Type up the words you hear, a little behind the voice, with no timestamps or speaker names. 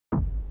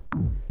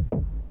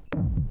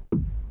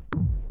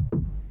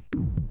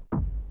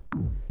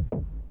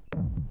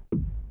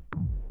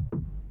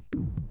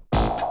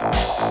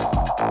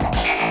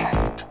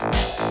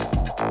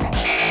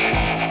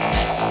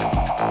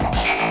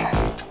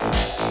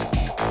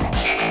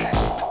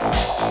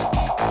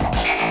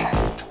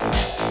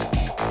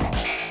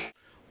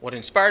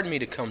inspired me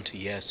to come to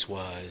Yes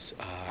was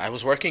I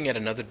was working at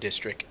another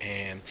district,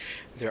 and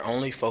their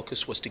only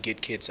focus was to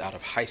get kids out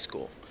of high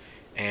school.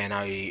 And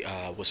I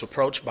was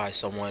approached by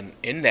someone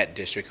in that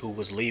district who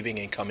was leaving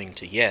and coming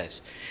to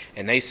Yes,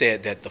 and they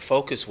said that the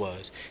focus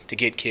was to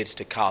get kids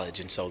to college.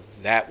 And so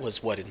that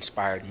was what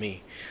inspired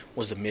me,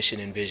 was the mission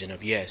and vision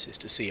of Yes, is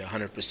to see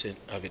 100%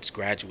 of its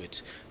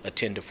graduates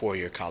attend a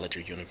four-year college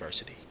or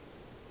university.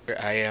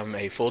 I am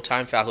a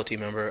full-time faculty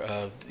member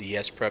of the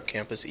Yes Prep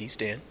Campus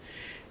East End,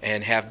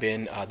 and have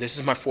been, this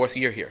is my fourth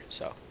year here,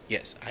 so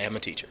yes, I am a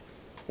teacher.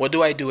 What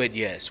do I do at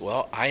Yes?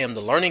 Well, I am the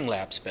Learning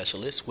Lab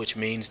Specialist, which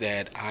means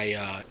that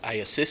I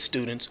assist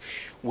students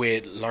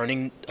with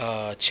learning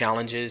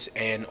challenges,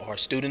 and our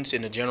students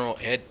in the general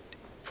ed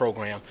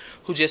program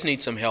who just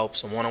need some help,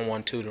 some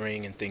one-on-one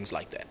tutoring and things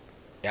like that.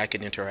 I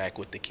can interact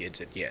with the kids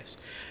at Yes.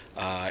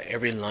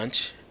 Every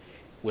lunch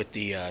with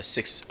the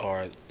sixth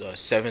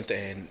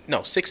and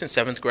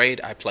seventh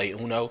grade, I play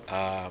Uno.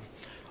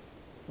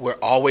 We're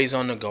always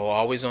on the go,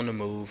 always on the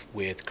move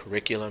with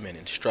curriculum and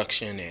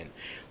instruction and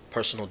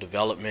personal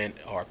development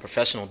or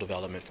professional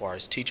development as far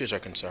as teachers are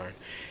concerned.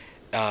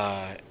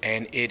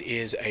 And it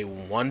is a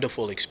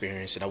wonderful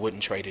experience, and I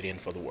wouldn't trade it in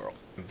for the world.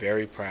 I'm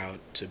very proud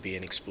to be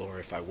an Explorer.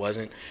 If I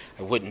wasn't,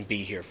 I wouldn't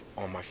be here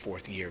on my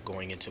fourth year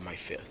going into my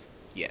fifth.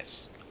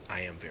 Yes,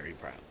 I am very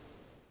proud.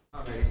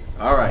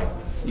 All right.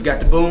 You got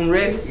the boom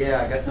ready?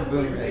 Yeah, I got the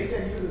boom ready.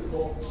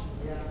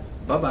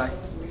 Bye-bye.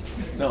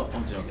 No,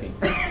 I'm joking.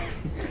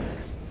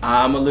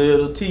 I'm a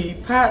little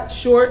teapot,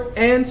 short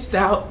and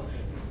stout.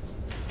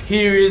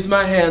 Here is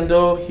my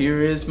handle,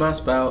 here is my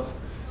spout.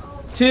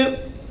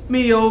 Tip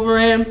me over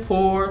and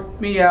pour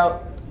me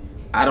out.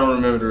 I don't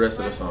remember the rest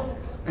of the song.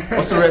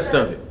 What's the rest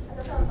of it?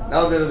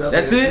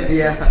 That's it?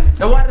 Yeah.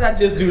 Now why did I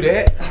just do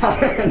that?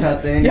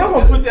 Nothing. Y'all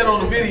gonna put that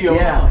on the video?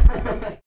 Yeah.